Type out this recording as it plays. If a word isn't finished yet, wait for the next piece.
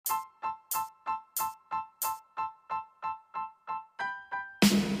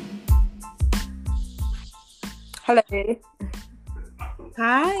Hello. Hi,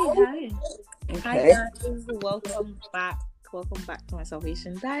 hi. Hi Okay. guys, welcome back. Welcome back to my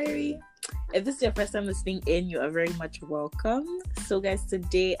Salvation Diary. If this is your first time listening in, you are very much welcome. So guys,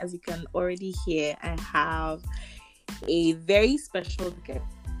 today, as you can already hear, I have a very special guest.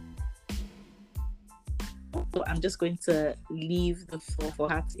 So I'm just going to leave the floor for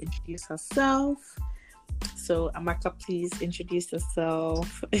her to introduce herself. So Amaka, please introduce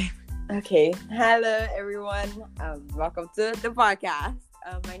yourself. Okay. Hello, everyone. Welcome to the podcast.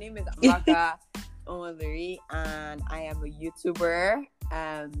 My name is Amaka Onwaluri, and I am a YouTuber.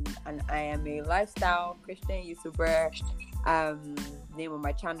 And I am a lifestyle Christian YouTuber. Name of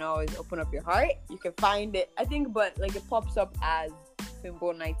my channel is Open Up Your Heart. You can find it, I think, but like it pops up as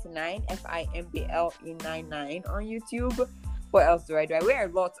Fimbo99, FIMBLE99 on YouTube. What else do? I wear a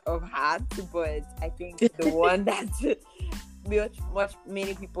lot of hats, but I think the one that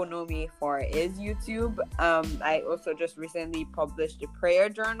many people know me for is YouTube. I also just recently published a prayer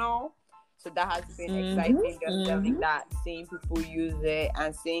journal, so that has been exciting. Just seeing people use it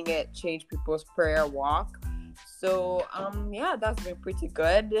and seeing it change people's prayer walk. So yeah, that's been pretty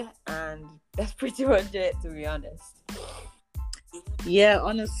good, and that's pretty much it, to be honest. Yeah,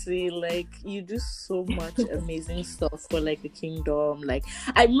 honestly, like you do so much amazing stuff for like the kingdom. Like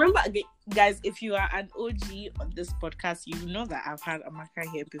I remember, guys, if you are an OG on this podcast, you know that I've had Amaka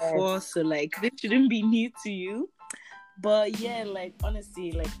here before, so like this shouldn't be new to you. But yeah, like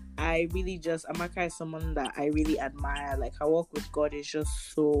honestly, like I really just Amaka is someone that I really admire. Like her work with God is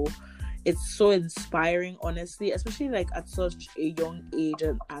just it's so inspiring, honestly, especially like at such a young age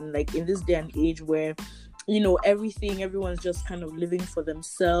and like in this day and age where everyone's just kind of living for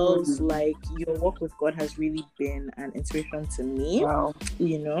themselves. Like your work with God has really been an inspiration to me. Wow.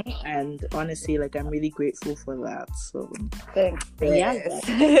 And honestly, like I'm really grateful for that. So thanks. Yeah,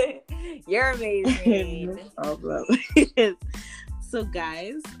 you're amazing. No problem. So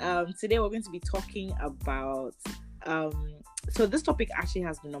guys, today we're going to be talking about so this topic actually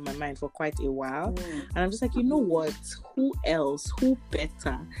has been on my mind for quite a while, and I'm just like, you know what, who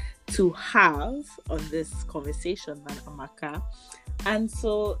better to have on this conversation than Amaka? And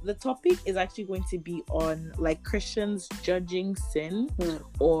so the topic is actually going to be on like Christians judging sin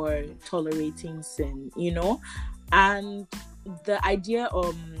or tolerating sin, and the idea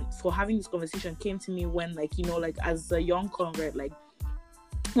for having this conversation came to me when like as a young convert, like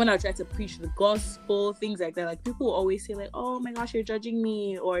when I try to preach the gospel, things like that, like people always say like, oh my gosh, you're judging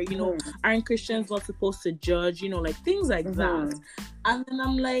me, or aren't Christians not supposed to judge, like things like that. And then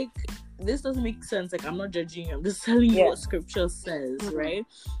I'm like, this doesn't make sense. Like I'm not judging you, I'm just telling you what scripture says, right?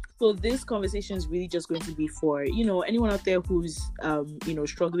 So this conversation is really just going to be for anyone out there who's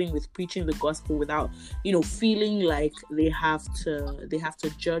struggling with preaching the gospel without feeling like they have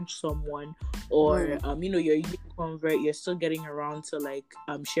to judge someone, or you're a new convert, you're still getting around to like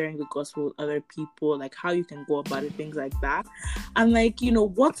sharing the gospel with other people, like how you can go about it, things like that. And like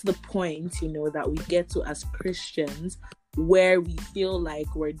what's the point that we get to as Christians where we feel like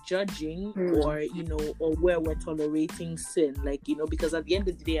we're judging or where we're tolerating sin, like because at the end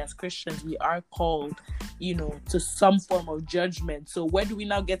of the day as Christians we are called to some form of judgment. So where do we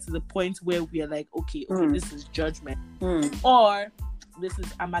now get to the point where we are like, okay, this is judgment, or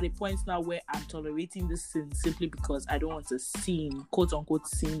I'm at a point now where I'm tolerating this sin simply because I don't want to seem, quote unquote,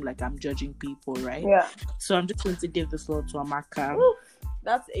 like I'm judging people, right? Yeah. So I'm just going to give the floor to Amaka.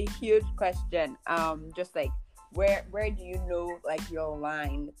 That's a huge question. Just like where do you know like your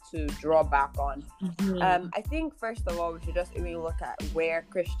line to draw back on? I think first of all we should just even look at where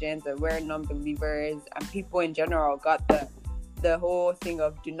Christians and where non-believers and people in general got the whole thing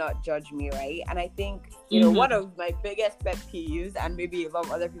of do not judge me, right? And I think one of my biggest pet peeves, and maybe a lot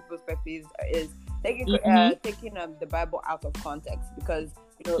of other people's pet peeves, is taking the Bible out of context, because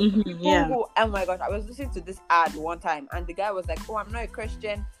people who, oh my gosh, I was listening to this ad one time and the guy was like, oh, I'm not a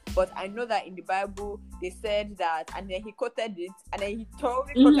Christian, but I know that in the Bible they said that, and then he quoted it, and then he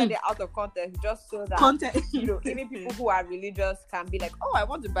totally quoted it out of context, just so that even people who are religious can be like, oh, I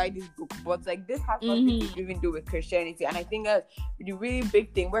want to buy this book, but like this has nothing to even do with Christianity. And I think that's the really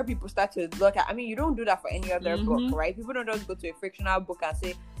big thing where people start to look at, I mean, you don't do that for any other book, right? People don't just go to a fictional book and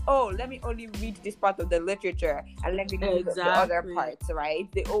say, oh, let me only read this part of the literature and let me read the other parts, right?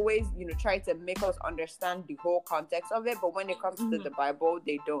 They always, try to make us understand the whole context of it, but when it comes to the Bible,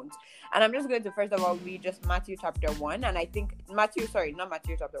 they don't. And I'm just going to first of all read just Matthew chapter 1, and I think Matthew 7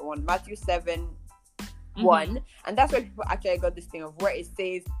 1, and that's where people actually got this thing of where it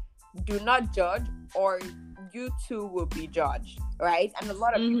says, do not judge, or you too will be judged, right? And a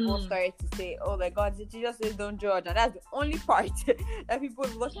lot of people started to say, oh my God, Jesus says don't judge, and that's the only part that people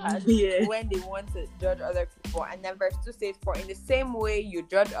look at when they want to judge other people. And then verse 2 says, for in the same way you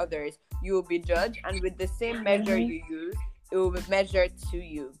judge others, you will be judged, and with the same measure you use, it will be measured to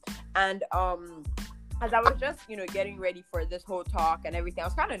you. And as I was just, getting ready for this whole talk and everything, I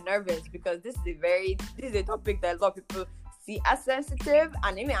was kind of nervous because this is a topic that a lot of people see as sensitive,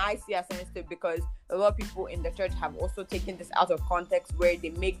 and even I see as sensitive because a lot of people in the church have also taken this out of context, where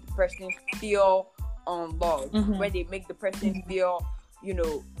they make the person feel unloved, where they make the person feel,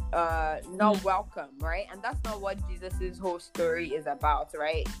 not welcome, right? And that's not what Jesus's whole story is about,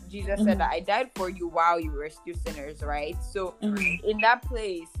 right? Jesus said that I died for you while you were still sinners, right? So in that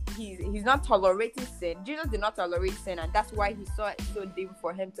place, he's not tolerating sin. Jesus did not tolerate sin, and that's why he saw it so deep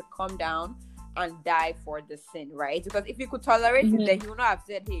for him to come down and die for the sin, right? Because if he could tolerate it, then he would not have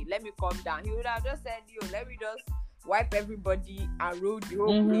said, hey, let me come down. He would have just said, let me just wipe everybody and rule the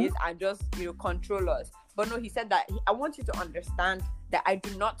whole place and just, control us. But no, he said that I want you to understand that I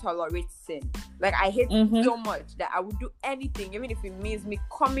do not tolerate sin. Like, I hate it so much that I would do anything, even if it means me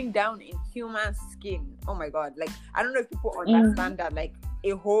coming down in human skin. Oh my God. Like, I don't know if people understand that, like, a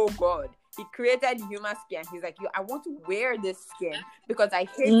whole God, he created human skin. He's like, I want to wear this skin because I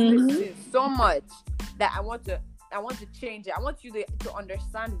hate this sin so much that I want to change it. I want you to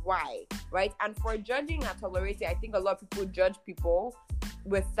understand why, right? And for judging and tolerating, I think a lot of people judge people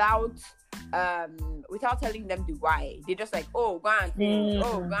without telling them the why. They're just like, oh, go and do this,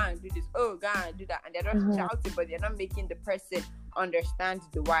 oh, go and do this, oh, go and do that, and they're just shouting, but they're not making the person understand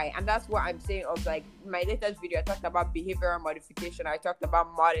the why. And that's what I'm saying of, like, my latest video, I talked about behavioral modification, I talked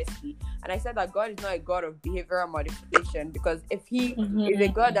about modesty, and I said that God is not a God of behavioral modification, because if he is a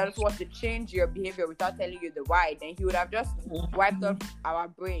God that just wants to change your behavior without telling you the why, then he would have just wiped off our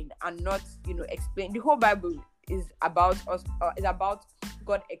brain and not, explain. The whole Bible is about us, is about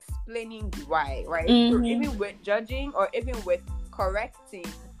God explaining the why, right? So even with judging or even with correcting,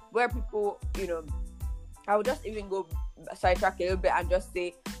 where people, I would just even go sidetrack a little bit and just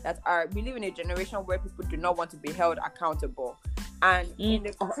say that we live in a generation where people do not want to be held accountable. And in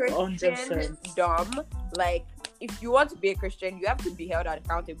the Christendom, like, if you want to be a Christian, you have to be held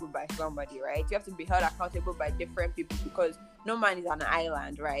accountable by somebody, right? You have to be held accountable by different people, because no man is on an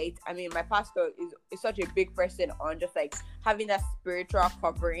island, right? I mean, my pastor is such a big person on just, like, having that spiritual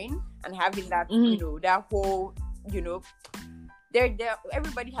covering and having that, that whole,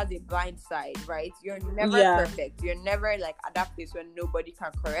 everybody has a blind side, right? You're never perfect. You're never, like, at that place when nobody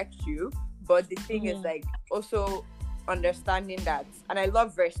can correct you. But the thing is, like, also understanding that, and I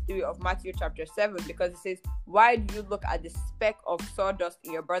love verse 3 of Matthew chapter 7, because it says, why do you look at the speck of sawdust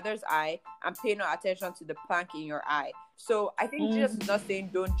in your brother's eye and pay no attention to the plank in your eye? So I think Jesus is not saying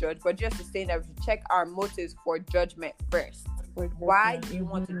don't judge, but just is saying that we should check our motives for judgment first. Why do you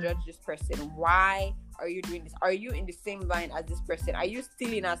want to judge this person? Why are you doing this? Are you in the same line as this person? Are you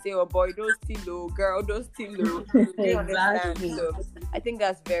stealing and say, oh boy, don't steal, oh girl, don't steal, oh? Do you understand? So I think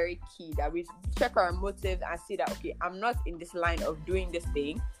that's very key, that we check our motives and see that, okay, I'm not in this line of doing this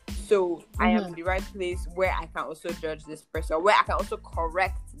thing, so I am in the right place where I can also judge this person, or where I can also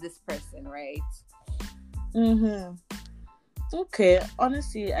correct this person, right? Okay,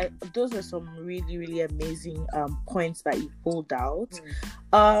 honestly, those are some really, really amazing points that you pulled out.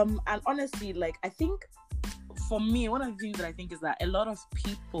 And honestly, like, I think for me, one of the things that I think is that a lot of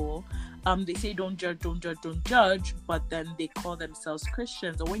people, they say don't judge, but then they call themselves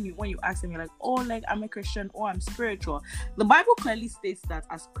Christians. Or when you ask them, you're like, oh, like, I'm a Christian, or I'm spiritual. The Bible clearly states that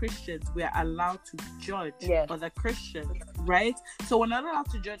as Christians, we are allowed to judge other Christians, right? So we're not allowed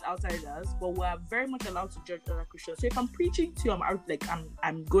to judge outsiders, but we're very much allowed to judge other Christians. So if I'm preaching to you,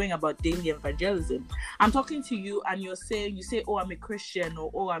 I'm going about daily evangelism. I'm talking to you, and you say, oh, I'm a Christian,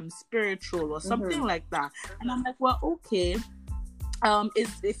 or oh, I'm spiritual, or something like that, and I'm like, well, okay.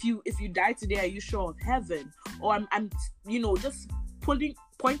 If you die today, are you sure of heaven? Or I'm just pointing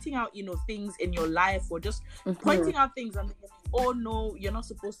out, things in your life, or just pointing out things and thinking, oh no, you're not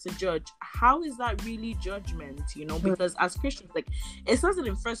supposed to judge. How is that really judgment? Because as Christians, like, it says it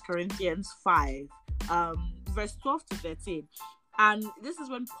in 1 Corinthians 5, verse 12 to 13. And this is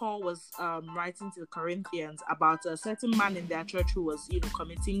when Paul was writing to the Corinthians about a certain man in their church who was,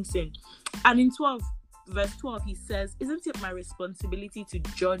 committing sin. And in verse 12, he says, isn't it my responsibility to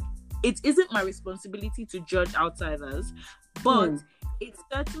judge? It isn't my responsibility to judge outsiders, but it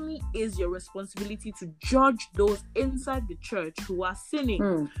certainly is your responsibility to judge those inside the church who are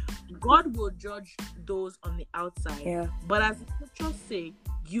sinning. God will judge those on the outside. But as the scriptures say,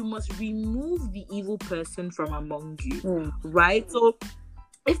 you must remove the evil person from among you, right? So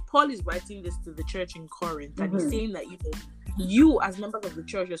if Paul is writing this to the church in Corinth and he's saying that, you as members of the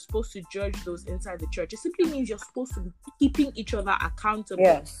church, you're supposed to judge those inside the church, it simply means you're supposed to be keeping each other accountable.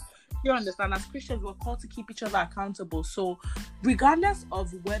 Yes. You understand? As Christians, we're called to keep each other accountable. So regardless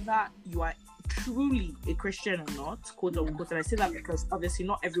of whether you are truly a Christian or not, quote unquote, and I say that because obviously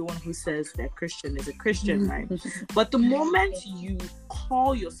not everyone who says they're Christian is a Christian, right? But the moment you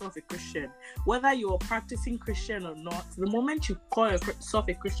call yourself a Christian, whether you're practicing Christian or not, the moment you call yourself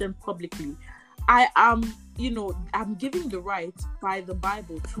a Christian publicly, I am, I'm giving the right by the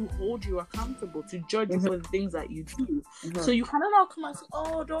Bible to hold you accountable, to judge you for the things that you do. So you cannot now come and say,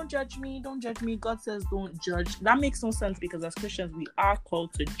 oh, don't judge me. God says don't judge. That makes no sense, because as Christians, we are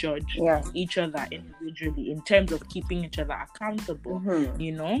called to judge each other individually in terms of keeping each other accountable,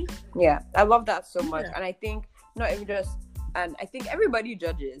 Yeah, I love that so much. And I think not even just, and I think everybody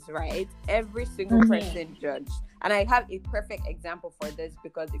judges, right? Every single person judges. And I have a perfect example for this,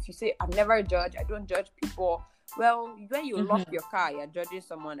 because if you say, I've never judged, I don't judge people. Well, when you lock your car, you're judging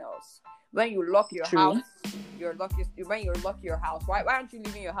someone else. When you lock your house, when you lock your house, why aren't you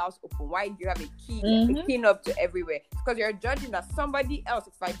leaving your house open? Why do you have a key, a pin up to everywhere? It's because you're judging that somebody else,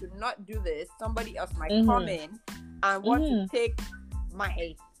 if I do not do this, somebody else might come in and want to take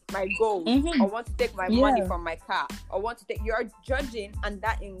my goals, or want to take my money from my car, or want to take, you're judging, and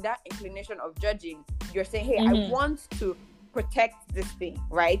that in that inclination of judging, you're saying, hey, I want to protect this thing,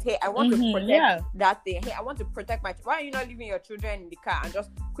 right? Hey, I want to protect that thing. Hey, I want to protect my, why are you not leaving your children in the car and just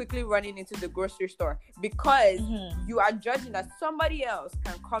quickly running into the grocery store? Because you are judging that somebody else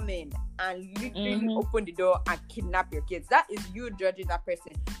can come in and literally open the door and kidnap your kids. That is you judging that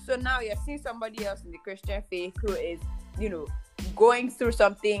person. So now you're seeing somebody else in the Christian faith who is, going through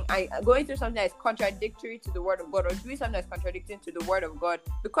something that is contradictory to the word of God, or doing something that's contradicting to the word of God,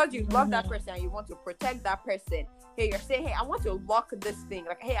 because you love that person and you want to protect that person. Hey, you're saying, hey, I want to lock this thing,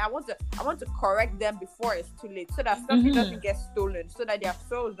 like, hey, I want to correct them before it's too late, so that something doesn't get stolen, so that their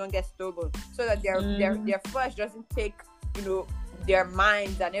souls don't get stolen, so that their flesh doesn't take their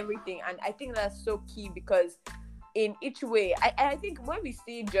minds and everything. And I think that's so key, because in each way, I think when we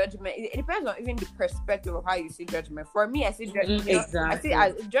see judgment, it depends on even the perspective of how you see judgment. For me, I see judgment. I see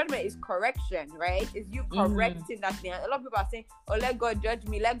as judgment is correction, right? It's you correcting that thing. And a lot of people are saying, "Oh, let God judge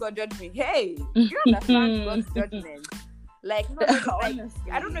me. Let God judge me." Hey, you understand God's judgment? Like, no, like,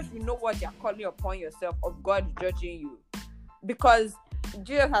 I don't know if you know what you're calling upon yourself of God judging you, because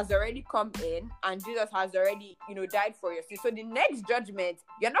Jesus has already come in, and Jesus has already, died for your sins. So the next judgment,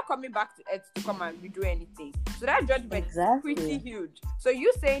 you're not coming back to earth to come and redo anything. So that judgment is pretty huge. So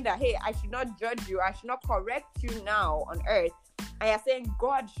you saying that, hey, I should not judge you, I should not correct you now on earth, and you're saying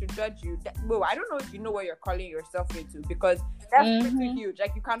God should judge you. Well, I don't know if you know what you're calling yourself into, because that's pretty huge.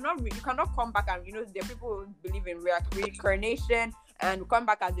 Like, you cannot come back and, there are people who believe in reincarnation, and come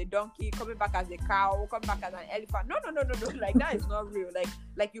back as a donkey, coming back as a cow, come back as an elephant. No. Like, that is not real.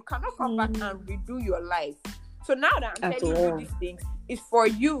 Like you cannot come back and redo your life. So now that I'm telling you these things, it's for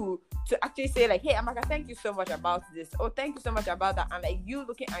you to actually say, like, hey, Amaka, thank you so much about this. Oh, thank you so much about that. And like, you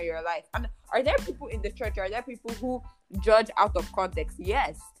looking at your life. And are there people in the church? Are there people who judge out of context?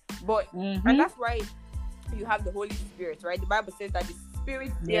 Yes. But and that's why you have the Holy Spirit, right? The Bible says that the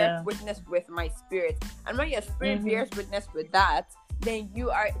Spirit bears witness with my spirit. And when your spirit bears witness with that, then you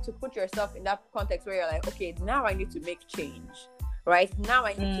are to put yourself in that context where you're like, okay, now I need to make change, right? Now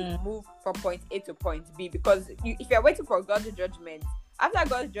I need to move from point A to point B, because if you're waiting for God's judgment, after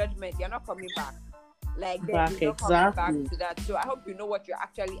God's judgment, you're not coming back. Like, you're not coming back to that. So I hope you know what you're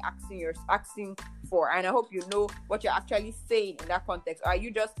actually asking for, and I hope you know what you're actually saying in that context. Or are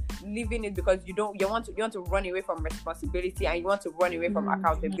you just leaving it because you want to run away from responsibility, and you want to run away from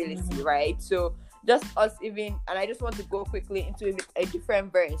accountability, right? So just us even, and I just want to go quickly into a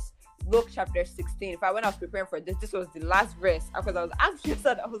different verse. Luke chapter 16. When I was preparing for this was the last verse, because I was anxious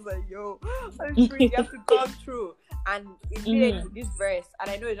and I was like, yo, I'm free, you have to come through. And it relates to this verse, and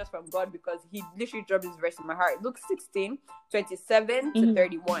I know it's just from God, because he literally dropped this verse in my heart. Luke 16, 27 to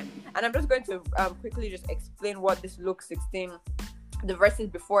 31. And I'm just going to quickly just explain what this Luke 16, the verses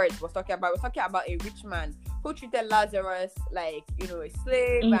before it was talking about. It was talking about a rich man who treated Lazarus like, a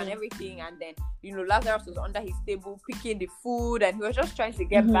slave and everything. And then, Lazarus was under his table picking the food, and he was just trying to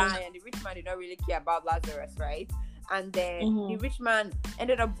get by. And the rich man did not really care about Lazarus, right? And then the rich man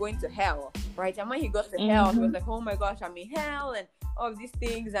ended up going to hell, right? And when he got to hell, he was like, oh my gosh, I'm in hell, and all of these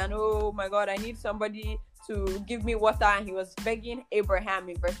things. And oh my God, I need somebody to give me water. And he was begging Abraham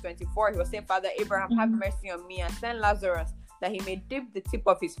in verse 24. He was saying, Father Abraham, have mercy on me, and send Lazarus, that he may dip the tip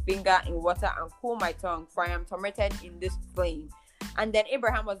of his finger in water and cool my tongue, for I am tormented in this flame. And then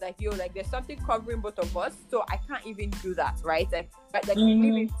Abraham was like, yo, like there's something covering both of us, so I can't even do that, right? Like we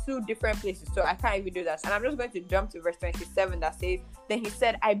live in two different places, so I can't even do that. And I'm just going to jump to verse 27 that says, then he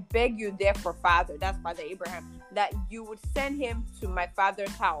said, I beg you therefore, Father, that's Father Abraham, that you would send him to my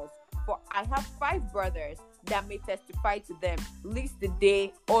father's house, for I have 5 brothers that may testify to them, lest the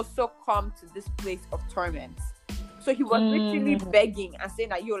day also come to this place of torment. So he was literally begging and saying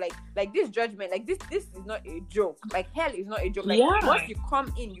that, yo, like this judgment, like this is not a joke. Like hell is not a joke. Like once you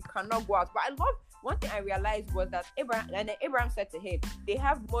come in, you cannot go out. But I love one thing I realized was that Abraham said to him, they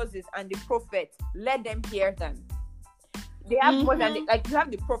have Moses and the prophet, let them hear them. They have more than you have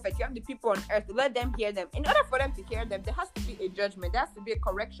the prophet, you have the people on earth, let them hear them. In order for them to hear them, there has to be a judgment, there has to be a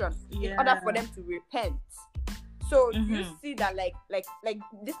correction in order for them to repent. So you see that like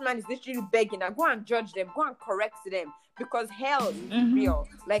this man is literally begging, now go and judge them, go and correct them, because hell is real.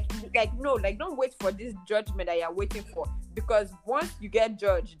 Like no, like don't wait for this judgment that you're waiting for, because once you get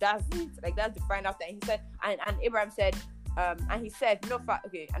judged, that's it. Like that's the final thing. He said, and Abraham said, and he said,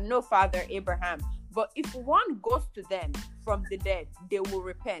 no, Father Abraham, but if one goes to them from the dead, they will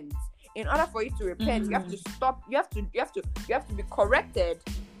repent. In order for you to repent, you have to stop. You have to be corrected,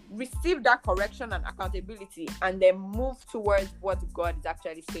 receive that correction and accountability, and then move towards what God is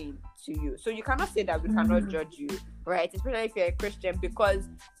actually saying to you. So you cannot say that we cannot judge you, right? Especially if you're a Christian, because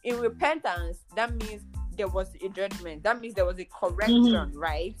in repentance, that means there was a judgment. That means there was a correction,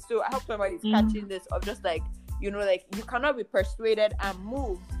 right? So I hope somebody's catching this of just like, like you cannot be persuaded and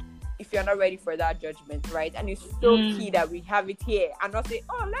moved if you're not ready for that judgment, right? And it's so key that we have it here and not say,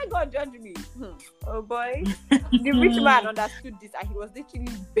 oh, let God judge me. Oh boy. The rich man understood this and he was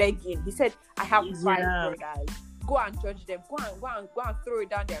literally begging. He said, I have 5 brothers. Go and judge them. Go and throw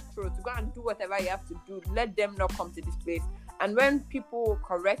it down their throats. Go and do whatever you have to do. Let them not come to this place. And when people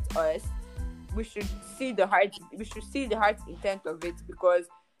correct us, we should see the heart intent of it, because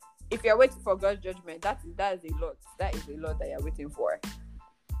if you're waiting for God's judgment, that is a lot. That is a lot that you're waiting for.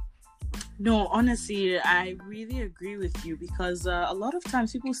 No, honestly, I really agree with you, because a lot of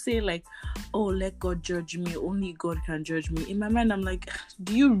times people say like, oh, let God judge me, only God can judge me. In my mind, I'm like,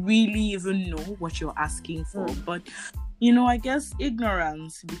 do you really even know what you're asking for? But I guess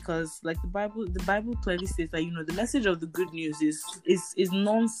ignorance, because like the Bible clearly says that the message of the good news is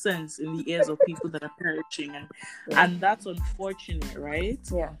nonsense in the ears of people that are perishing, and that's unfortunate, right?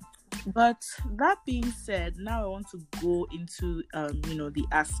 Yeah. But that being said, now I want to go into the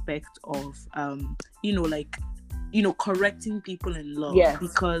aspect of correcting people in love. Yes.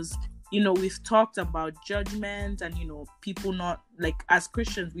 Because we've talked about judgment and people not, like, as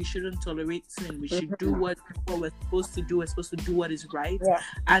Christians we shouldn't tolerate sin. We should do what we're supposed to do. We're supposed to do what is right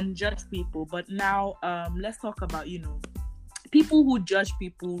and judge people. But now let's talk about people who judge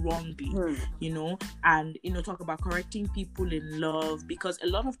people wrongly, and talk about correcting people in love, because a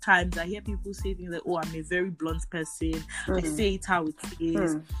lot of times I hear people say things like, oh, I'm a very blunt person, I say it how it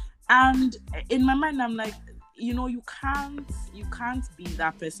is, and in my mind I'm like, you can't be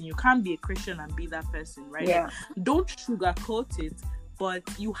that person. You can't be a Christian and be that person, right? Yeah. Like, don't sugarcoat it, but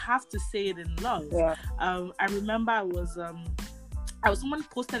you have to say it in love. Yeah. I remember someone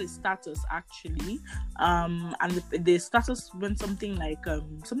posted a status actually, and the status went something like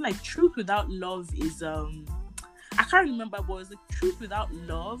truth without love is I can't remember, but it was like truth without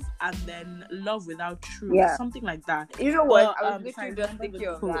love and then love without truth, something like that. You know what? I was literally just thinking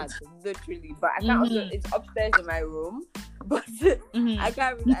of that, literally, but I can't. Also, it's upstairs in my room, but I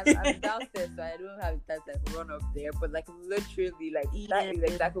can't. I'm downstairs, so I don't have time to like run up there. But like literally, like that is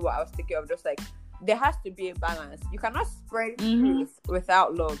exactly what I was thinking of. Just like, there has to be a balance. You cannot spread truth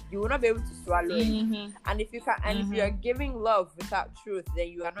without love. You will not be able to swallow it. And if you can, and if you are giving love without truth, then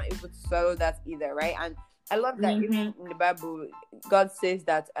you are not able to swallow that either, right? And I love that even in the Bible, God says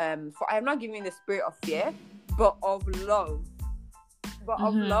that for I am not giving the spirit of fear, but of love. But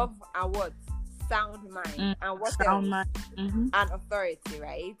of love and what? Sound mind. And what else? And authority,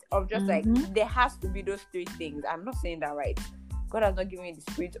 right? Of just like, there has to be those 3 things. I'm not saying that, right? God has not given me the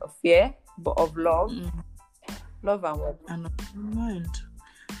spirit of fear, but of love. Love and what? And of mind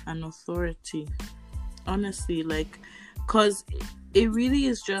and authority. Honestly, like, because it really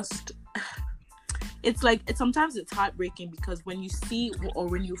is just, it's like, sometimes it's heartbreaking, because when you see or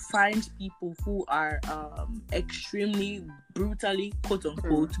when you find people who are extremely brutally, quote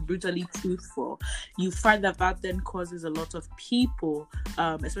unquote, brutally truthful, you find that then causes a lot of people,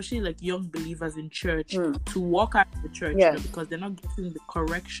 especially like young believers in church, to walk out of the church because they're not getting the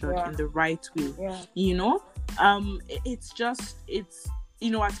correction in the right way. It's just,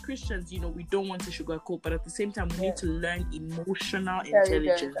 as Christians, we don't want to sugarcoat, but at the same time, we need to learn emotional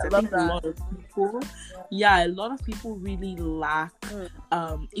intelligence. I think a lot of people really lack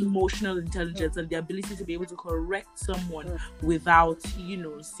emotional intelligence and the ability to be able to correct someone without,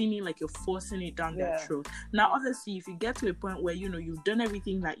 seeming like you're forcing it down their throat. Now, obviously, if you get to a point where, you've done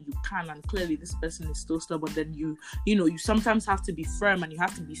everything that you can and clearly this person is still stubborn, then you sometimes have to be firm and you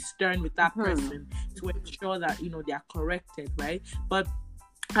have to be stern with that person to ensure that, they are corrected, right? But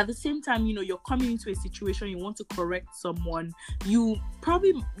at the same time, you're coming into a situation, you want to correct someone, you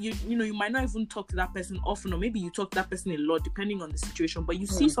probably, you might not even talk to that person often, or maybe you talk to that person a lot, depending on the situation, but you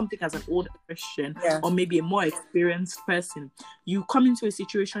see something as an older Christian or maybe a more experienced person. You come into a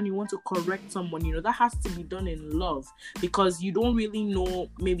situation, you want to correct someone, that has to be done in love, because you don't really know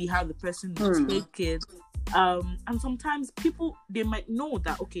maybe how the person will take it. And sometimes people, they might know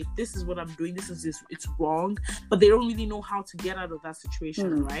that, okay, this is what I'm doing, it's wrong, but they don't really know how to get out of that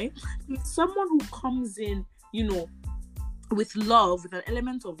situation, right? Someone who comes in, with love, with an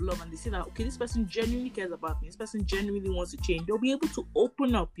element of love, and they say that, okay, this person genuinely cares about me, this person genuinely wants to change, they'll be able to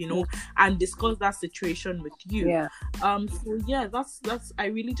open up, and discuss that situation with you. That's I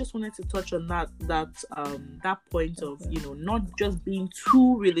really just wanted to touch on that point of, not just being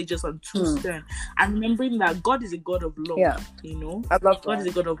too religious and too stern, and remembering that God is a God of love. I love God is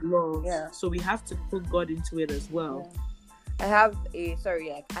a God of love. So we have to put God into it as well. I have a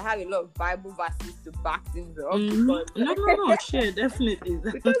lot of Bible verses to back things up. No, sure, definitely.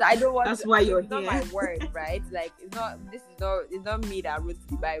 Because I don't want. That's why you're here. It's not my word, right? Like it's not me that wrote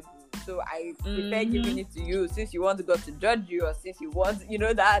the Bible. So I prefer giving it to you, since you want God to judge you, or since you want,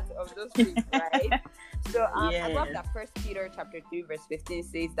 that of those things, right? So I love that 1 Peter chapter 3 verse 15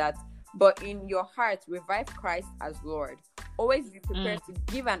 says that, but in your hearts revive Christ as Lord. Always be prepared to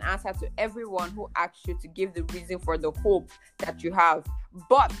give an answer to everyone who asks you to give the reason for the hope that you have.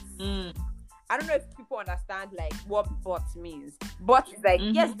 But I don't know if people understand like what "but" means. But is like,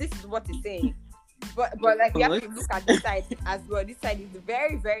 yes, this is what it's saying. But like we have to look at this side as well. This side is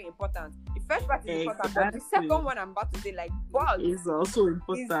very, very important. The first part is important, but the second one I'm about to say, like, but is also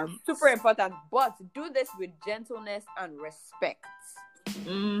important. Is super important. But do this with gentleness and respect.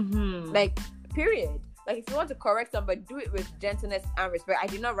 Like, period. Like, if you want to correct somebody, do it with gentleness and respect. I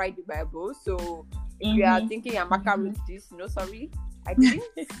did not write the Bible, so if you are thinking Amaka wrote this, sorry, I didn't.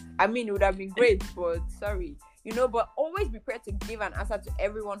 I mean, it would have been great, but sorry. But always be prepared to give an answer to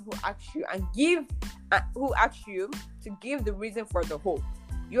everyone who asks you, and to give the reason for the hope.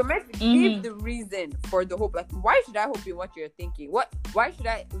 You're meant to give the reason for the hope. Like, why should I hope in what you're thinking? Why should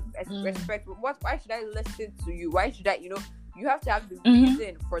I respect? Why should I listen to you? Why should I, you have to have the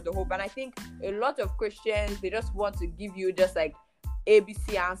reason for the hope. And I think a lot of Christians, they just want to give you just like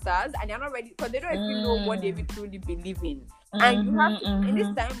ABC answers, and they're not ready, because they don't even know what they even truly believe in. And you have to, in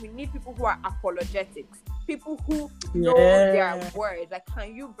this time, we need people who are apologetics, people who know their word. Like,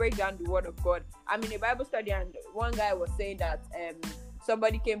 can you break down the word of God? I'm in a Bible study, and one guy was saying that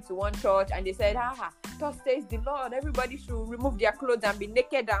somebody came to one church and they said, thus says the Lord, everybody should remove their clothes and be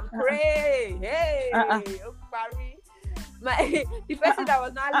naked and pray. Barry. The person that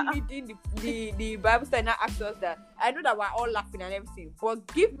was now leading the Bible study now asked us that, I know that we're all laughing and everything, but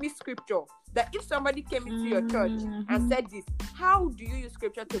give me scripture that if somebody came into your church and said this, how do you use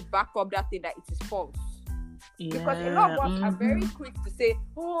scripture to back up that thing that it is false? Because a lot of us are very quick to say,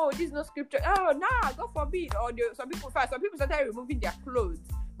 oh, this is not scripture, oh, nah, God forbid. Or some people started removing their clothes,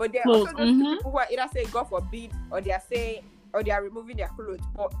 but there are also those people who are either saying God forbid, or they are removing their clothes.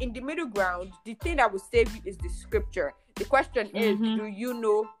 But in the middle ground, the thing that will save you is the scripture. The question is, do you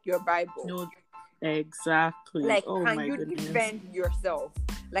know your Bible? No, exactly. Like, can you defend yourself?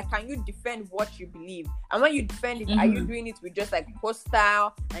 Like, can you defend what you believe? And when you defend it, are you doing it with just like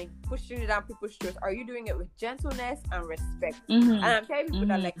hostile and pushing it down people's throats? Are you doing it with gentleness and respect? And I'm telling people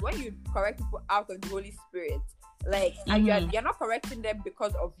that, like, when you correct people out of the Holy Spirit, like, and you're not correcting them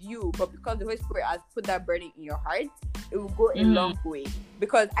because of you, but because the Holy Spirit has put that burden in your heart, it will go a long way.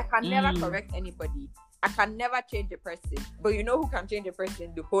 Because I can never correct anybody. I can never change a person. But you know who can change a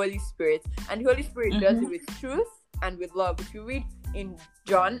person? The Holy Spirit. And the Holy Spirit does it with truth and with love. If you read in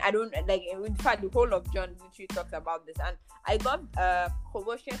John, in fact, the whole of John literally talks about this. And I love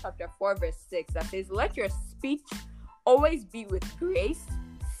Colossians chapter 4 verse 6 that says, let your speech always be with grace,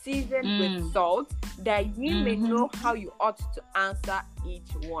 seasoned with salt, that ye may know how you ought to answer each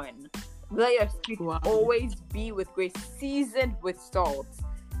one. Let your speech always be with grace, seasoned with salt.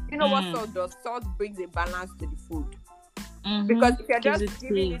 You know what salt does? Salt brings a balance to the food. Because if you're just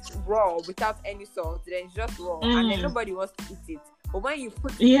giving it raw without any salt, then it's just raw, and then nobody wants to eat it. But when you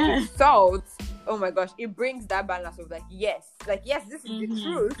put salt, oh my gosh, it brings that balance of like, yes, this is the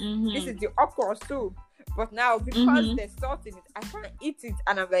truth. This is the okra soup. But now, because there's salt in it, I can't eat it,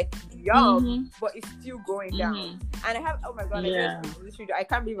 and I'm like, yum, but it's still going down. And I have, oh my God, I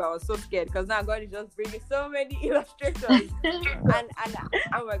can't believe I was so scared, because now God is just bringing so many illustrations. and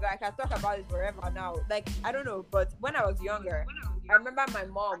oh my God, I can talk about it forever now. Like, I don't know, but when I was younger, I remember my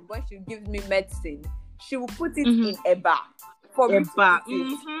mom, when she gives me medicine, she will put it in eba for me to eat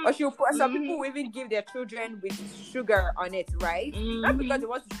it. Or she will put, some people will even give their children with sugar on it, right? Not because they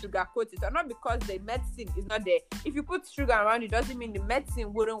want to sugarcoat it, or not because the medicine is not there. If you put sugar around it, doesn't mean the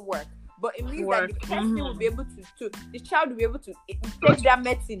medicine wouldn't work. But it means that the person will be able the child will be able to take that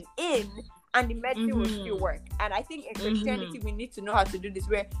medicine in, and the medicine will still work. And I think in Christianity, we need to know how to do this,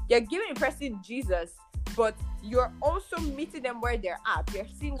 where you're giving a person Jesus, but you're also meeting them where they're at. You're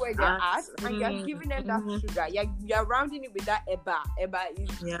seeing where they're at, and you're giving them that sugar. You're rounding it with that eba. Eba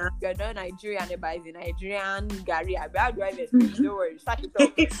is, you're not Nigerian, eba is a Nigerian Gary. How do I explain? Don't worry, start it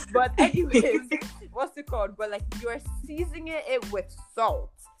off. But anyways, what's it called? But like, you're seasoning it with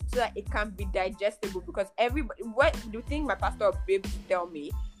salt, so that it can be digestible, because everybody, what the thing my pastor will be able to tell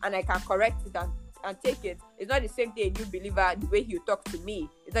me, and I can correct it and take it, it's not the same thing a new believer, the way he talk to me,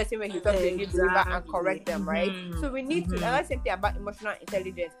 it's not the same way he talk to a new believer and correct them, right? So we need to, and that's the same thing about emotional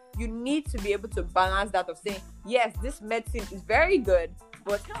intelligence. You need to be able to balance that, of saying, yes, this medicine is very good,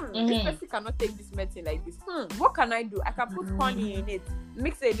 but this person cannot take this medicine like this. What can I do? I can put honey in it,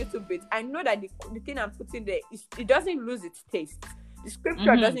 mix it a little bit. I know that the thing I'm putting there, it doesn't lose its taste. The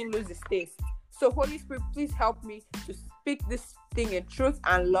scripture doesn't lose its taste. So Holy Spirit, please help me to speak this thing in truth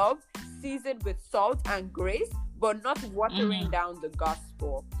and love, seasoned with salt and grace, but not watering down the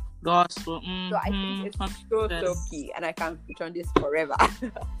gospel. So I think it's so key, and I can preach on this forever.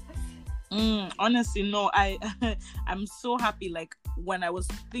 Honestly, no, I'm so happy. Like, when I was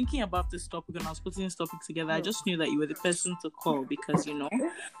thinking about this topic and I was putting this topic together, I just knew that you were the person to call, because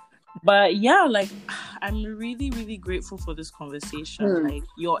but yeah, like, I'm really, really grateful for this conversation. Like,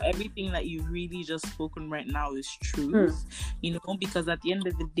 everything that you've really just spoken right now is truth, because at the end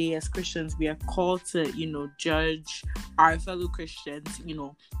of the day, as Christians, we are called to, judge our fellow Christians,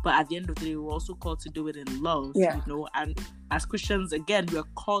 but at the end of the day, we're also called to do it in love, and as Christians, again, we are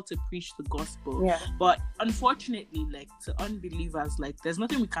called to preach the gospel. But unfortunately, like, to unbelievers, like, there's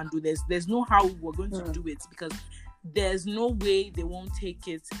nothing we can do. There's no how we're going to do it, because there's no way they won't take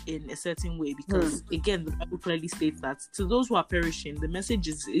it in a certain way, because again, the Bible clearly states that to those who are perishing, the message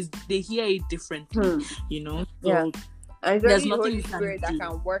is they hear it differently, So and there's nothing Holy Spirit that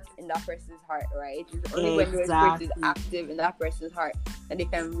can work in that person's heart, right? It's only when the Holy Spirit is active in that person's heart that they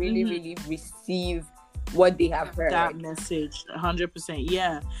can really, really receive what they have heard. That message,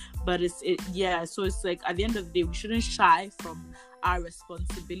 100%, but so it's like, at the end of the day, we shouldn't shy from our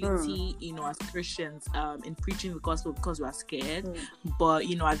responsibility, as Christians, in preaching the gospel, because we are scared. But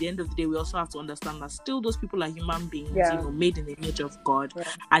at the end of the day, we also have to understand that still those people are human beings, made in the image of God,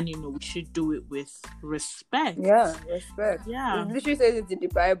 and we should do it with respect. Respect. It literally says it in the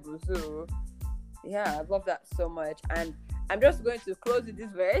Bible. So I love that so much. And I'm just going to close with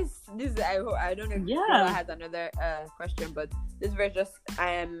this verse. I don't know if Paula has another question, but this verse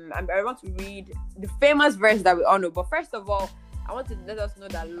I want to read the famous verse that we all know. But first of all, I want to let us know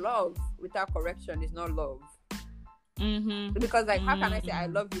that love without correction is not love. Because, like, how can I say I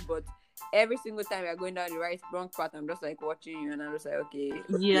love you, but every single time you're going down the wrong path, I'm just like watching you, and I'm just like, okay.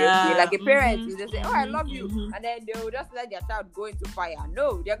 Like a parent will just say, oh, I love you, and then they will just let their child go into fire.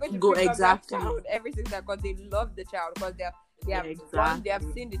 No, they're going to go their child every single time, because they love the child, because they have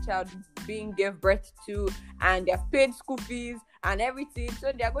seen the child being gave birth to, and they have paid school fees and everything,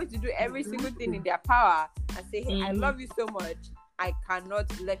 so they are going to do every single thing in their power and say, hey, I love you so much, I cannot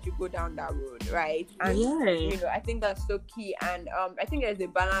let you go down that road, right? And I think that's so key, and I think there's a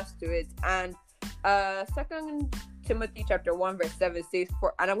balance to it. And 2 Timothy chapter 1 verse 7 says,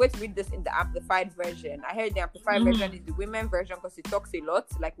 and I'm going to read this in the Amplified version. I heard the Amplified version is the women version, because it talks a lot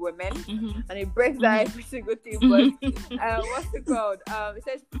like women, and it breaks down every single thing. But what's it called? It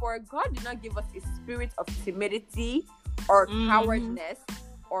says, for God did not give us a spirit of timidity or cowardness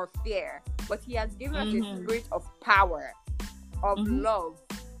or fear, but He has given us a spirit of power, of love,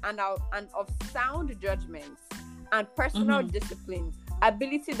 and of sound judgment and personal discipline,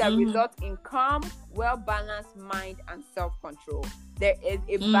 ability that results in calm, well-balanced mind and self-control. There is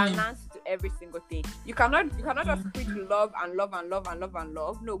a balance to every single thing. You cannot just preach love and love and love and love and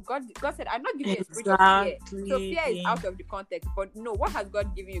love. No, God said, I'm not giving you a spirit of fear. So fear is out of the context. But no, what has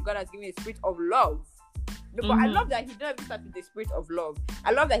God given you? God has given you a spirit of love. No, but I love that He didn't even start with the spirit of love.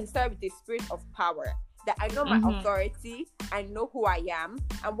 I love that He started with the spirit of power. That I know my authority, I know who I am,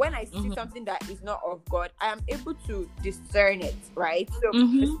 and when I see something that is not of God, I am able to discern it, right? So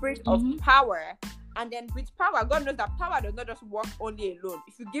the spirit of power And then with power, God knows that power does not just work only alone.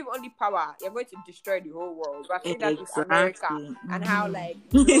 If you give only power, you're going to destroy the whole world. We're seeing that with America and how, like,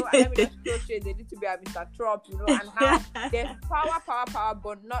 and let me just throw shade, they need to be a Mr. Trump, and how there's power,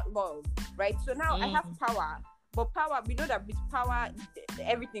 but not love, right? So now I have power, but power, we know that with power,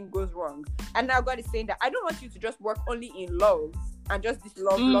 everything goes wrong. And now God is saying that I don't want you to just work only in love and just this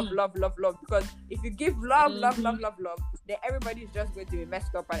love, because if you give love, then everybody's just going to be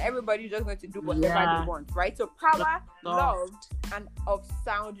messed up and everybody's just going to do whatever they want, right? So power, love, and of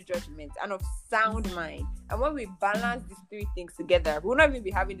sound judgment and of sound mind. And when we balance these three things together, we'll not even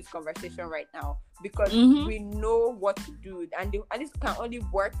be having this conversation right now because we know what to do. And this can only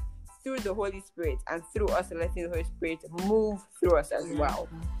work through the Holy Spirit and through us letting the Holy Spirit move through us as well.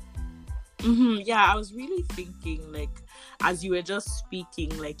 Yeah, I was really thinking, like, as you were just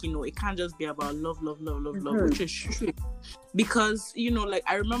speaking, like, it can't just be about love, which is true. Because, like,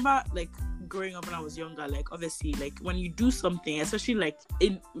 I remember, like, growing up when I was younger, like, obviously, like, when you do something, especially, like,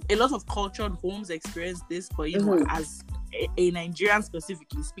 in a lot of cultured homes experience this, but, as a Nigerian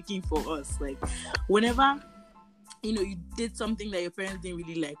specifically, speaking for us, like, whenever you did something that your parents didn't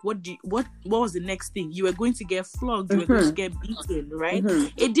really like, what was the next thing? You were going to get flogged, you were going to get beaten, right?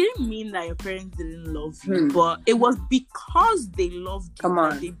 It didn't mean that your parents didn't love you, but it was because they loved you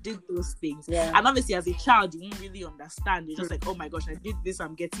that they did those things. And obviously as a child, you won't really understand. You're just like, oh my gosh, I did this,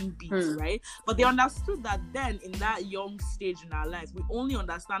 I'm getting beat, right? But they understood that then in that young stage in our lives, we only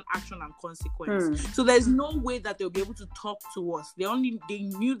understand action and consequence. So there's no way that they'll be able to talk to us. They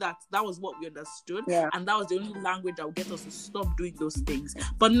knew that was what we understood, and that was the only language that would get us to stop doing those things.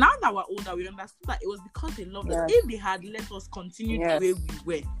 But now that we're older, we understood that it was because they loved us. If they had let us continue the way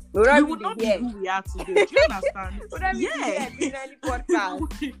we were, we would not be who we are today. Do you understand?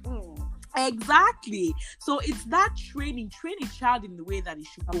 Exactly. So it's that train a child in the way that it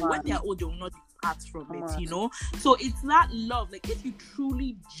should go. When they're old, they will not depart from it, So it's that love. Like, if you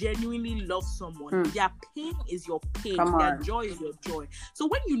truly, genuinely love someone, their pain is your pain, their joy is your joy. So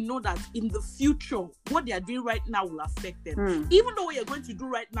when you know that in the future, what they are doing right now will affect them, even though what you're going to do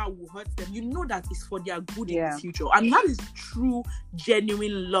right now will hurt them, you know that it's for their good in the future. And that is true,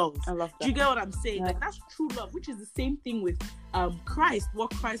 genuine love. I love that. Do you get what I'm saying? Like, that's true love, which is the same thing with Christ, what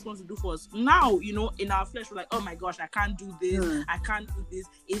Christ wants to do for us. Now, in our flesh, we're like, oh my gosh, I can't do this, I can't do this.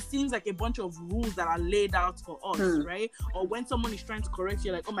 It seems like a bunch of rules that are laid out for us, right? Or when someone is trying to correct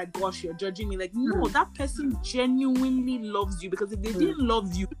you, like, oh my gosh, you're judging me. Like, no, that person genuinely loves you, because if they didn't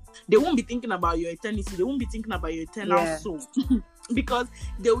love you, they won't be thinking about your eternity, they won't be thinking about your eternal soul. Because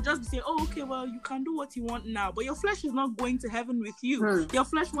they will just be saying, oh, okay, well, you can do what you want now, but your flesh is not going to heaven with you. Your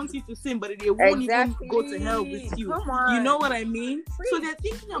flesh wants you to sin, but they won't even go to hell with you. You know what I mean? So they're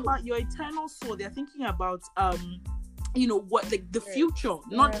thinking about your eternal soul. They're thinking about what, like, the future,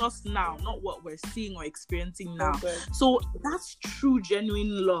 not just now, not what we're seeing or experiencing now. So that's true,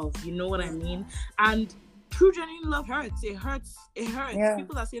 genuine love. You know what I mean? And true, genuine love hurts. It hurts.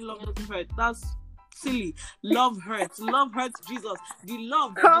 People that say love doesn't hurt, that's silly. Love hurts. Love hurts Jesus. The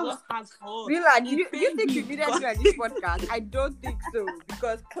love that Jesus has for us. Mila, do you think you needed to on this podcast? I don't think so,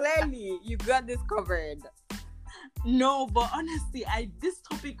 because clearly you got this covered. No, but honestly, this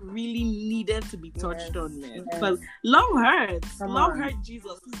topic really needed to be touched on, man. Because love hurts. Love hurt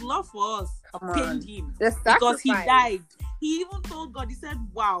Jesus. His love for us pained him because he died. He even told God, he said,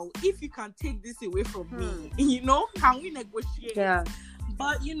 wow, if you can take this away from me, can we negotiate? Yeah.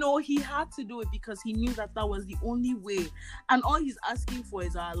 But, he had to do it because he knew that was the only way. And all he's asking for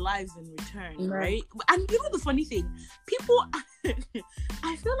is our lives in return, right? And the funny thing, people,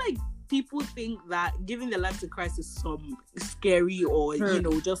 I feel like people think that giving their life to Christ is some scary or,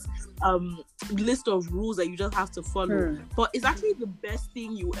 just list of rules that you just have to follow. But it's actually the best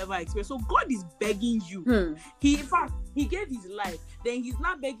thing you ever experience. So God is begging you. In fact, he gave his life. Then he's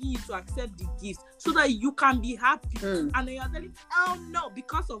not begging you to accept the gift so that you can be happy. And then you're telling, oh no,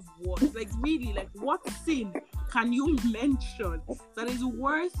 because of what? Like, really, like, what sin can you mention that is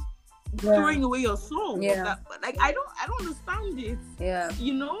worth throwing away your soul? I don't understand it.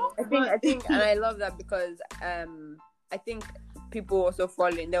 I think and I love that, because I think people also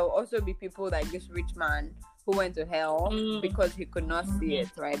fall in. There will also be people like this rich man who went to hell because he could not see it,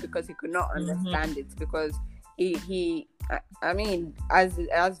 right? Because he could not understand it, because I mean, as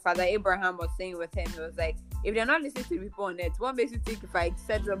Father Abraham was saying with him, he was like, if they're not listening to people on it, what makes you think if I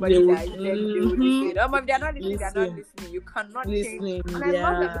said somebody that is dead, they will listen? If they're not listening, they're not listening. You cannot change. And I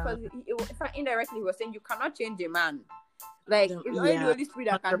love that, because indirectly he was saying you cannot change a man. Like, it's only the Holy Spirit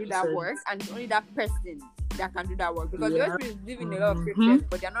that can do that work, and it's only that person that can do that work. Because the Holy Spirit is living a lot of Christians,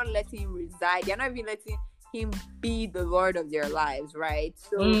 but they're not letting him reside. They're not even letting him be the Lord of their lives, right?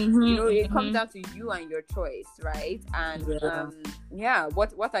 So it comes down to you and your choice, right? And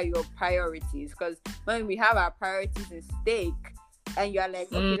what are your priorities? Because when we have our priorities in stake, and you're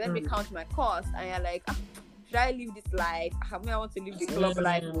like, okay, let me count my cost, and you're like, should I live this life? I want to live the club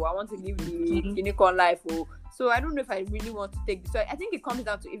life, or I want to live the unicorn life, or so I don't know if I really want to take this. So I think it comes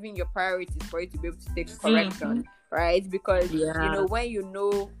down to even your priorities for you to be able to take correction, right? Because when you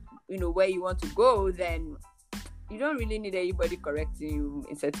know where you want to go, then you don't really need anybody correcting you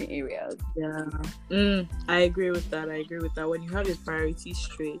in certain areas. I agree with that. When you have your priorities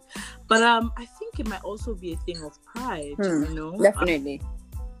straight. But I think it might also be a thing of pride, Definitely.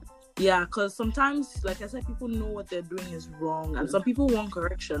 Because sometimes, like I said, people know what they're doing is wrong, and some people want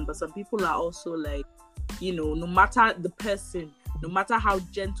correction, but some people are also like, no matter the person, no matter how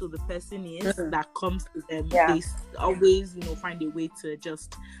gentle the person is that comes to them, they always, find a way to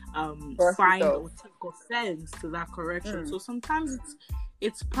just find or take offense to that correction. So sometimes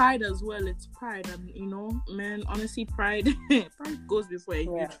it's pride as well. It's pride, and man, honestly, pride goes before a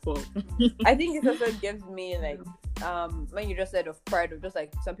huge fall. I think it also gives me like when you just said of pride, of just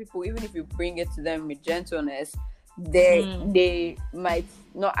like some people, even if you bring it to them with gentleness, they might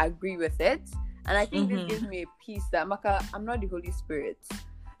not agree with it. And I think this gives me a peace that, Amaka, I'm not the Holy Spirit.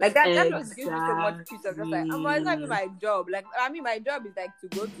 Like that just gives me so much peace of just like, it's not even my job. Like, my job is like to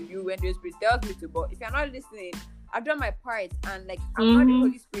go to you when the Holy Spirit tells me to, but if you're not listening, I've done my part, and like, I'm not the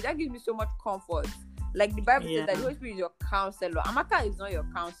Holy Spirit. That gives me so much comfort. Like the Bible says that the Holy Spirit is your counselor. Amaka is not your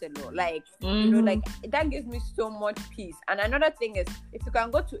counselor. Like, like that gives me so much peace. And another thing is, if you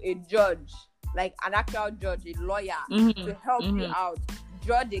can go to a judge, like an actual judge, a lawyer, to help you out,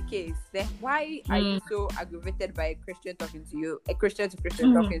 judge a case, then why are you so aggravated by a Christian talking to you, a Christian to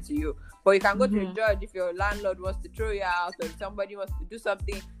Christian talking to you? But you can go to a judge if your landlord wants to throw you out, or if somebody wants to do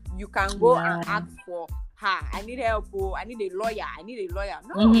something, you can go and ask for, I need help, or I need a lawyer.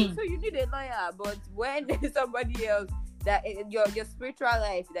 No, so you need a lawyer. But when somebody else that your spiritual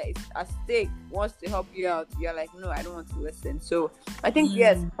life that is at stake wants to help you out, you're like, no, I don't want to listen. So I think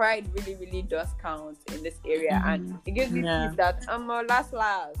yes, pride really, really does count in this area, and it gives me peace that last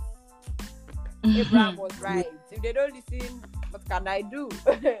Abraham was right. If they don't listen, what can I do?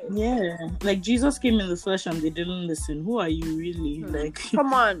 Like Jesus came in the flesh and they didn't listen. Who are you really? Like,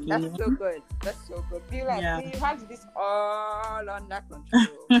 come on, that's so good. Feel like you have this all under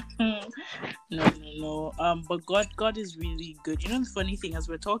control. No. But God is really good. The funny thing, as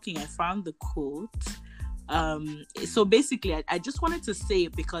we're talking, I found the quote. So basically, I just wanted to say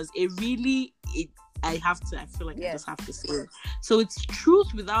it because I feel like I just have to say it. So it's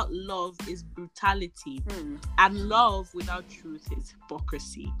truth without love is brutality, and love without truth is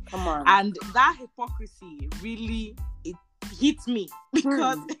hypocrisy. Come on. And that hypocrisy really, it hits me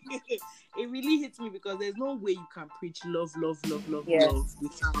because it really hits me because there's no way you can preach love without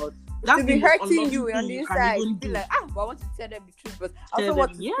to be hurting you on the inside. You be like, but I want to tell them the truth, but I also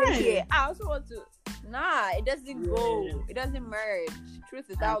want to say it. I also want to. It doesn't go. It doesn't merge. Truth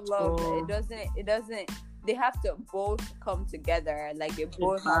without love, it doesn't. They have to both come together. Like they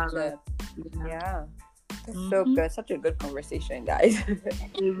both have to. It's so good. Such a good conversation, guys.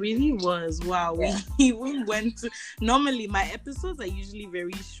 It really was. Wow. We even went to, normally my episodes are usually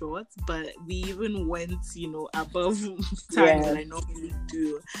very short, but we even went, above times that I normally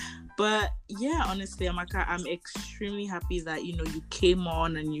do. But yeah, honestly, Amaka, I'm extremely happy that, you came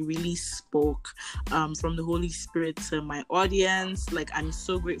on and you really spoke from the Holy Spirit to my audience. Like, I'm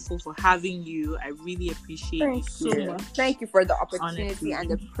so grateful for having you. I really appreciate you so much. Thank you for the opportunity and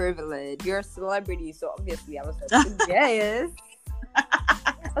the privilege. You're a celebrity, so obviously I was like, yes.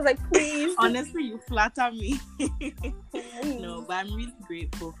 I was like, please. Honestly, you flatter me. No, but I'm really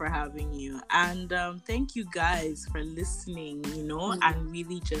grateful for having you. And thank you guys for listening, and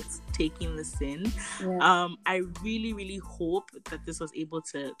really just taking this in. I really, really hope that this was able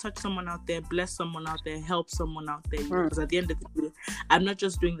to touch someone out there, bless someone out there, help someone out there. Because at the end of the day, I'm not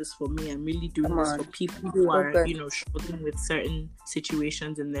just doing this for me. I'm really doing this for people who are, struggling with certain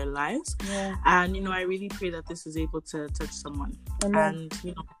situations in their lives. And, I really pray that this is able to touch someone. And,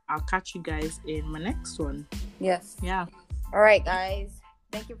 I'll catch you guys in my next one. Yes. Yeah. All right, guys.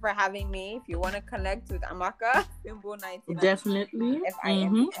 Thank you for having me. If you want to connect with Amaka, Fimbo99. Definitely.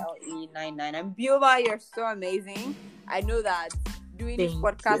 FIMBLE99. And Beulah, you're so amazing. I know that doing this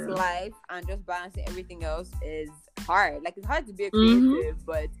podcast live and just balancing everything else is hard. Like, it's hard to be a creative,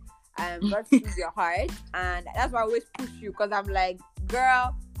 but God sees your heart. And that's why I always push you, because I'm like,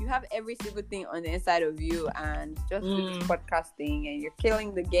 girl, you have every single thing on the inside of you, and just do this podcasting, and you're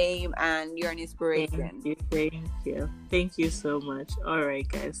killing the game, and you're an inspiration. Thank you so much. All right,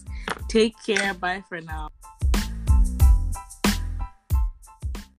 guys, take care. Bye for now.